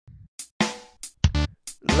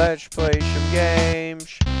let's play some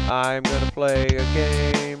games. I'm gonna play a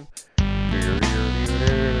game.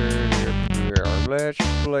 Let's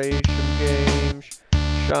play some games.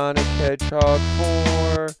 Sonic Hedgehog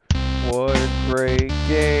 4. What a great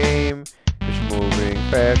game. It's moving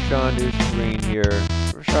fast on this screen here.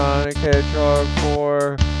 Sonic Hedgehog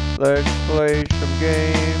 4. Let's play some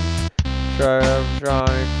games.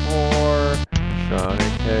 Sonic 4. Sonic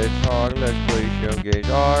Hedgehog, let's play some games.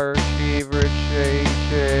 Our favorite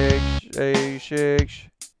A6.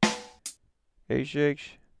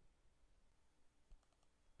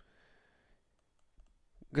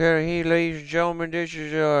 Good, hey, ladies and gentlemen, this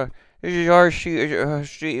is our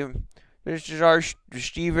Steve, this is our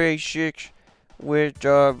Steve A6 with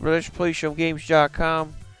Let's Play Some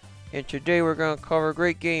Games.com, and today we're gonna cover a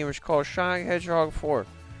great game. It's called Sonic Hedgehog 4.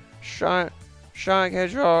 Sonic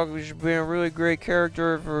Hedgehog has been a really great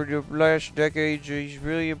character for the last decades. He's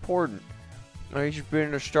really important. He's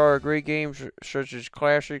been the star of great games such as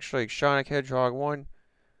classics like Sonic Hedgehog 1,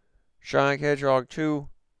 Sonic Hedgehog 2,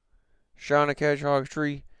 Sonic Hedgehog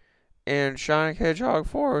 3, and Sonic Hedgehog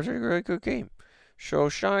 4 was a really good game. So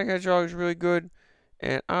Sonic Hedgehog is really good,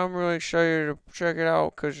 and I'm really excited to check it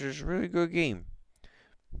out because it's a really good game.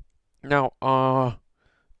 Now, I've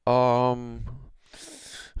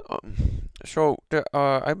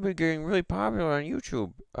been getting really popular on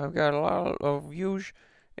YouTube. I've got a lot of views,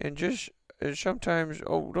 and sometimes,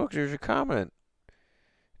 oh look, there's a comment.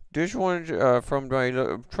 This one's from my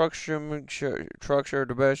Trucks Are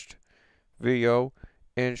the Best video,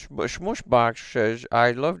 and Smushbox says,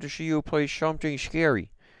 I'd love to see you play something scary.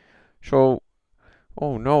 So,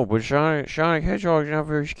 oh no, but Sonic Hedgehog is not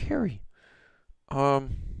very scary. So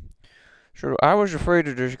I was afraid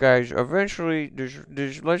of this, guys. Eventually,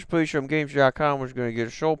 this Let's Play Some Games.com was going to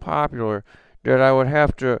get so popular that I would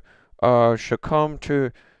have to succumb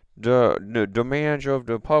to the demands of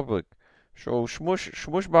the public. So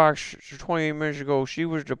Smushbox 28 minutes ago, she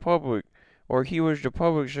was the public, or he was the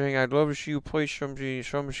public, saying, I'd love to see you play something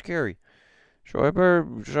scary. So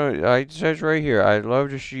it says right here, I'd love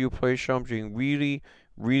to see you play something really,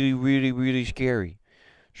 really, really, really scary.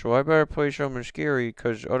 So I better play something scary,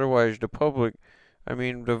 because otherwise the public, I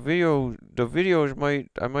mean, the videos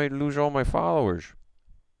I might lose all my followers.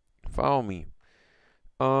 Follow me.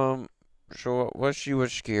 So let's see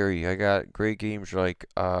what's scary. I got great games like,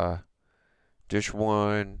 this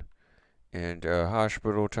one, and,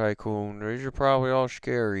 Hospital Tycoon. These are probably all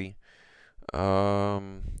scary. Oh,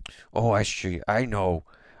 I know.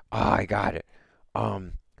 Ah, I got it.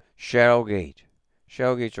 Shadowgate.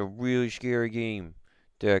 Shadowgate's a really scary game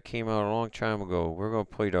that came out a long time ago. We're gonna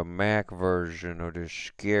play the Mac version of this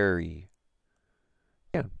scary.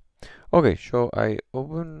 Yeah. Okay, so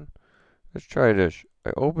let's try this.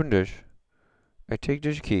 I open this. I take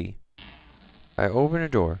this key. I open the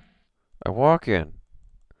door. I walk in.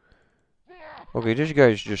 Okay, this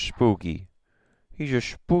guy's just spooky. He's a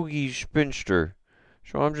spooky spinster.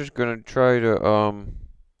 So I'm just gonna try to, I'm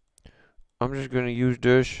just gonna use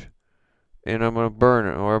this, and I'm gonna burn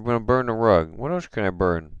it, or I'm gonna burn the rug. What else can I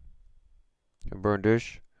burn? I burn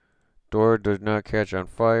this. Door does not catch on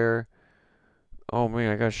fire. Oh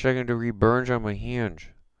man, I got second-degree burns on my hands.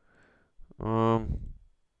 Wonder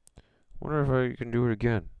if I can do it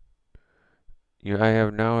again. Yeah, I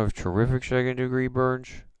now have terrific second-degree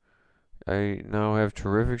burns. I now have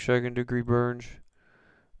terrific second-degree burns.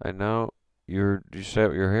 You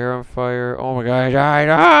set your hair on fire. Oh my god, I died!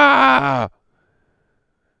 Ah!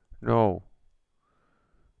 No.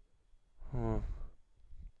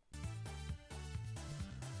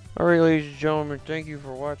 Alright, ladies and gentlemen, thank you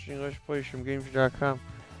for watching Let's Play Some Games.com.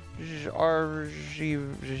 This is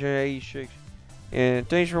RC86, and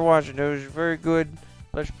thanks for watching. That was very good.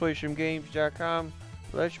 Let's Play Some Games.com.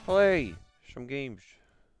 Let's play some games.com.